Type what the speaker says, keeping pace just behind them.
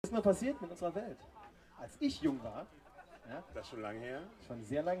ist nur passiert mit unserer Welt? Als ich jung war, ja, das ist schon lange her? Schon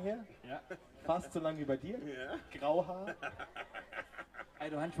sehr lange her, ja, fast so lange wie bei dir, ja. Grauhaar. Ey,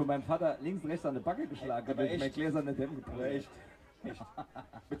 du hast von meinem Vater links, rechts an die Backe geschlagen, aber ich mein Gläser nicht hemgebracht. Echt? Echt?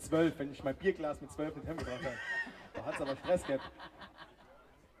 Mit 12, wenn ich mein Bierglas mit 12 nicht hemgebracht habe. Da hat es aber Stress gehabt.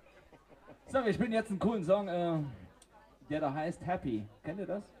 So, wir spielen jetzt einen coolen Song, der da heißt Happy. Kennt ihr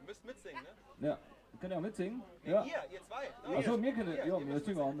das? Ihr müsst mitsingen, ne? Ja. Könnt ihr auch mitsingen? Nee, ja. ihr zwei. Achso, mir kennt ihr. Ja, wir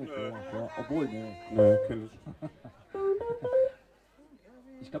singen auch mit. Ja. Obwohl, ne. Ne, kenn ich.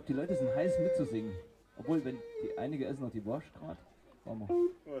 Ich glaube, die Leute sind heiß mitzusingen. Obwohl, wenn die einige essen noch die Wurst gerade. Oh,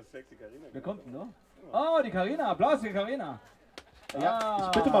 sexy Carina. Wer kommt denn da? Oh, die Carina. Applaus für Carina. Ja,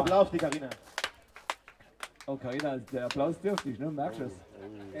 ich bitte mal Applaus für die Carina. Oh, Carina, der Applaus dürftig, ne? Merkst du es?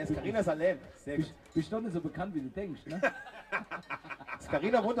 Er ist Carina Salem. Sehr gut. Bist doch nicht so bekannt, wie du denkst, ne?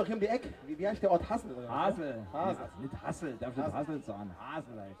 Carina wohnt doch hier um die Ecke. Wie heißt der Ort? Hassel? Oder? Hasel. Hasel. Nicht Hassel, darf nicht Hassel sagen.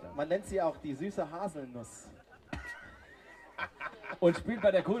 Hasel heißt das. Man nennt sie auch die süße Haselnuss. Und spielt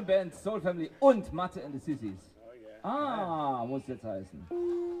bei der coolen Band Soul Family und Mathe and the Sissies. Ah, muss jetzt heißen.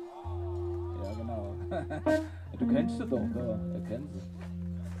 Ja, genau. Du kennst sie doch, ja. Er kennt sie.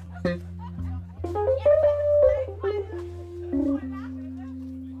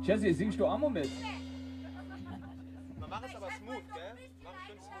 Jesse, singst du auch mal mit? Man macht es aber smooth, gell? Mach es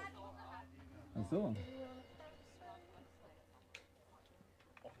schön smooth. Ach so.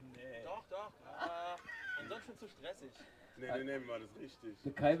 Och nee. Doch. Ansonsten zu stressig. Nee, war das richtig.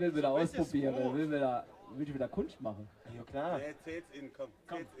 Der Kai will wieder ausprobieren, er will wieder Kunst machen. Ja, klar. Nee, zähl's in, komm.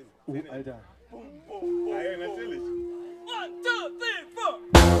 Zähl's in. Oh, Alter. Bum, bum, bum. Ja, natürlich. 1, 2, 3, 4.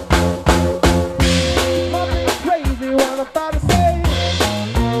 Crazy what I'm about to say.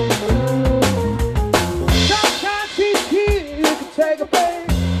 Sometimes she's here, you can take a break.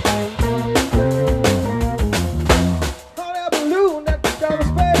 On that balloon that you got to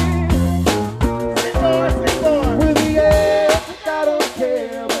space. Sit on. With the air, I don't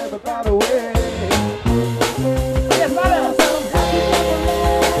care whether by the way. Yes, my love.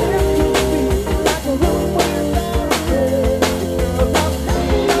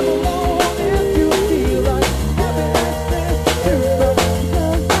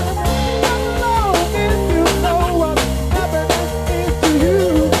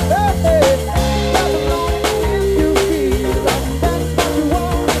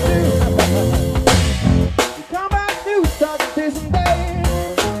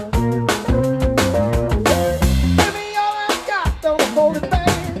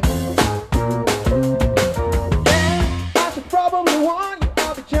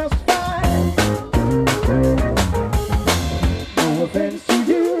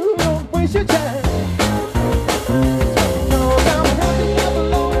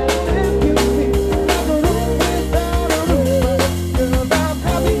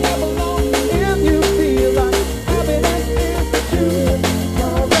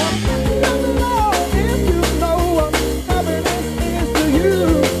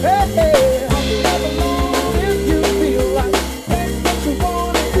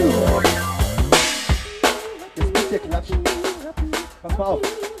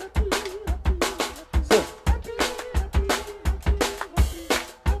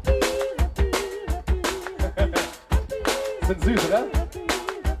 Sind süß, oder?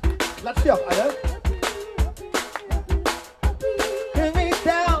 Klatscht ihr auch alle? Bring me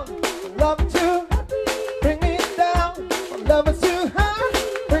down, love to. Bring me down, love is too high.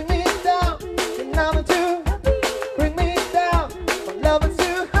 Bring me down, nothing to. Bring me down, love is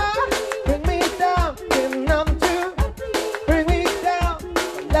too high. Bring me down, nothing to. Bring me down,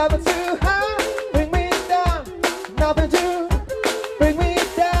 love is too high. Bring me down, nothing to. Bring me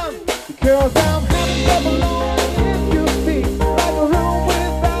down, because I'm having trouble on.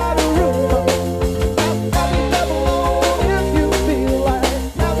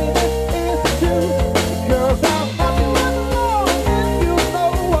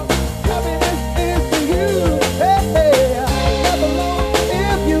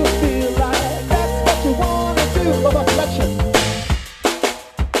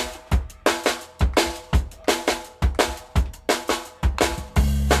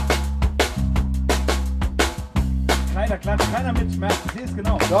 Keiner mit Schmerz, ich sehe es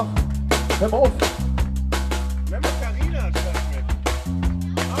genau. Doch, hör mal auf. Wenn wir Carina statt mit.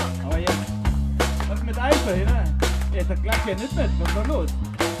 Ah, aber jetzt, was ist mit Eifer hier, ne? Jetzt klappt ja nicht mit, was ist da los?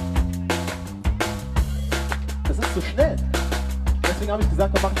 Das ist zu schnell. Deswegen habe ich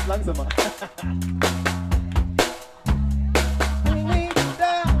gesagt, wir machen es langsamer. Bring me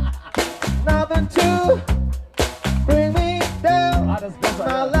down, nothing to. Bring me down, ah, das ist besser, my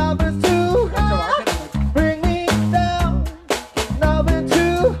ja. love is too high. Bring me down, nothing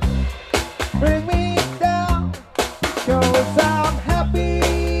to.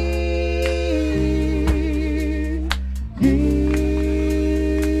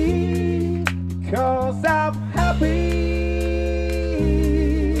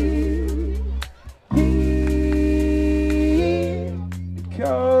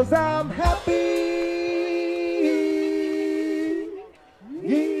 Because I'm happy.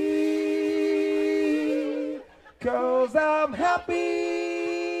 Because I'm happy.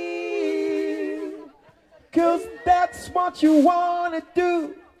 Because that's what you want to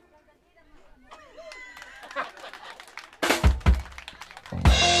do.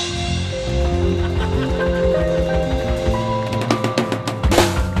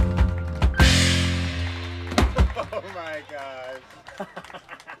 Oh mein Gott.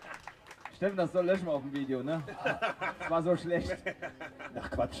 Steffen, das soll löschen wir auf dem Video, ne? Das war so schlecht.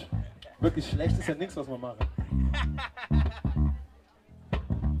 Ach Quatsch. Wirklich schlecht ist ja nichts, was wir machen.